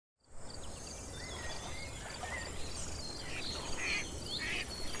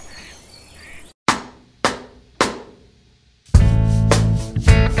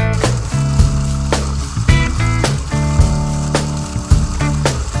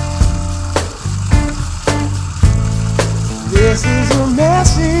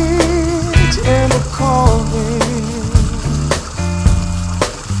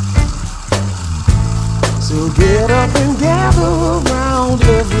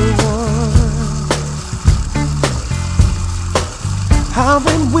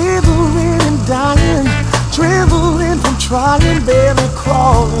trying, barely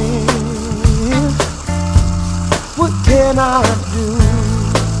crawling. What can I do?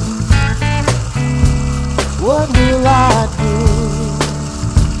 What will I do?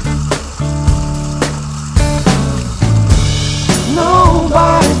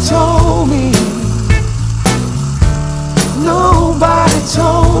 Nobody told me. Nobody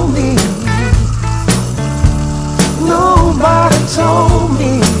told me. Nobody told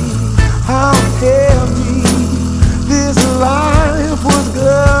me how heavy this life was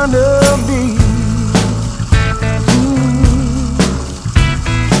gonna be.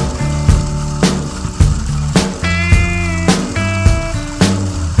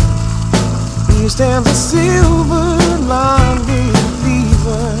 Here stands a silver line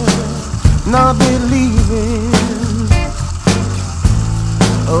believer, not believing.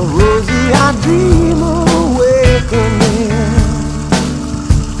 A rosy-eyed dream awakening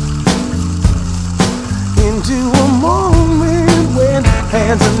into a moment when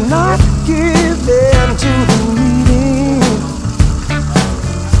hands are not given to the meeting.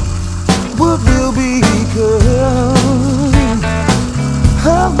 What will become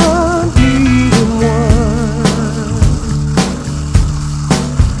of the needing one?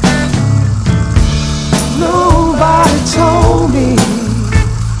 Nobody told me.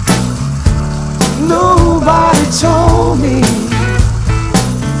 Nobody told me.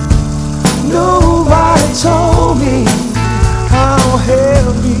 Nobody told me how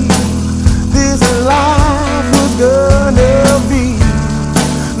heavy this life was gonna be.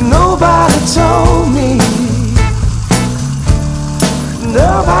 Nobody told me.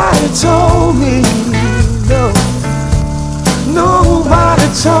 Nobody told me. No. Nobody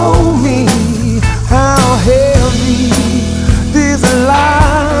told me how heavy this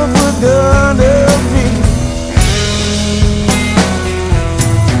life was gonna be.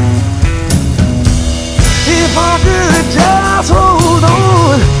 If I could just hold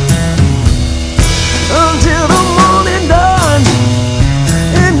on until the morning dawn,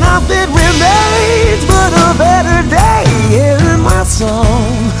 and nothing remains but a better day. And my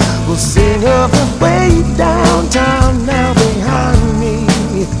song will sing of the way downtown now behind me,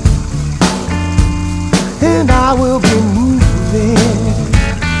 and I will be moving,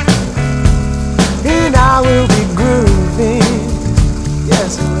 and I will be grooving.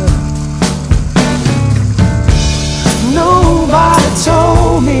 Yes, I will. Nobody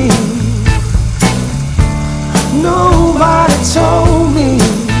told me. Nobody told me.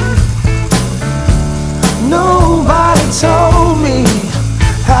 Nobody told me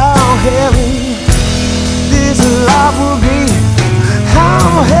how heavy this life would be.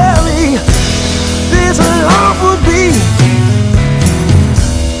 How heavy this life would be.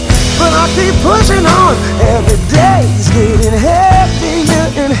 But I keep pushing on. Every day's getting heavier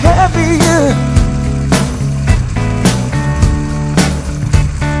and heavier.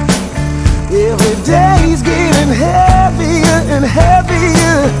 Every day's getting heavier and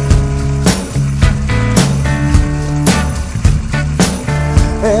heavier.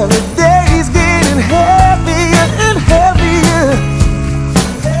 Every day's getting heavier and heavier.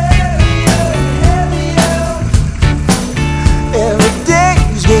 Every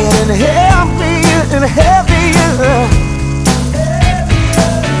day's getting heavier and heavier.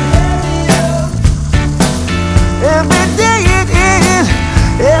 Every day it is.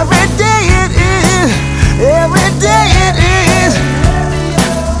 Every day it is. Every day it is.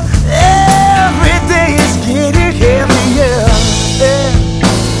 Every day is getting heavier.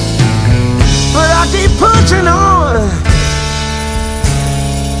 But I keep pushing on.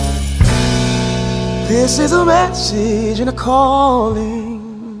 This is a message and a calling.